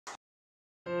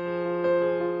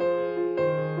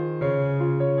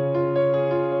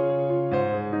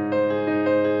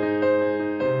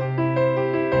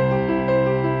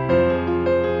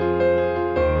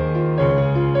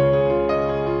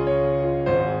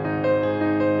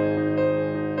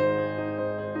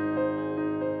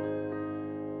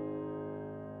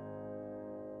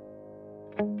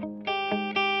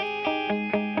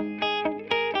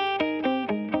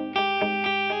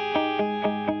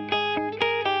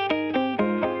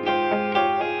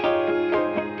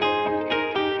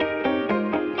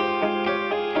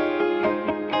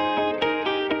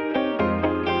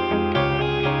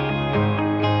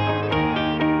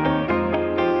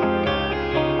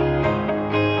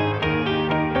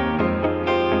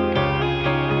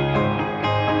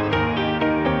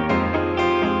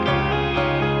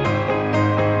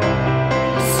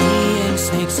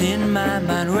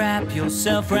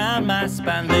yourself round my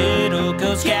spine. Little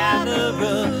girls gather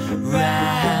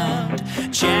around,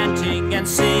 chanting and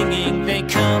singing, they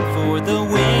come for the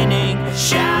winning,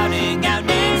 shouting out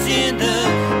names in the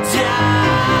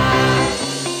dark.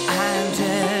 I'm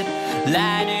dead,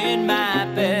 lying in my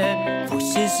bed,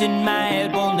 voices in my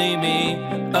head won't leave me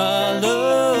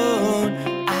alone.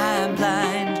 I'm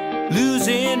blind,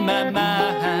 losing my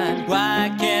mind,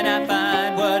 why can't I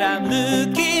find what I'm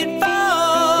looking for?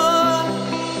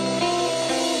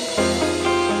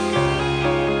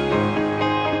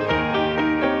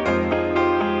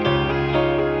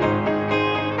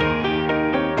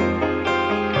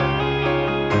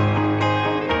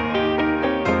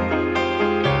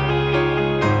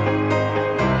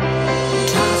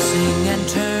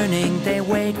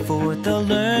 For the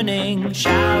learning,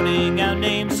 shouting out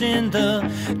names in the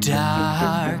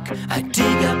dark. I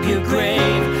dig up your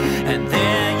grave and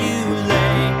there you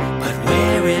lay, but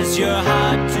where is your heart?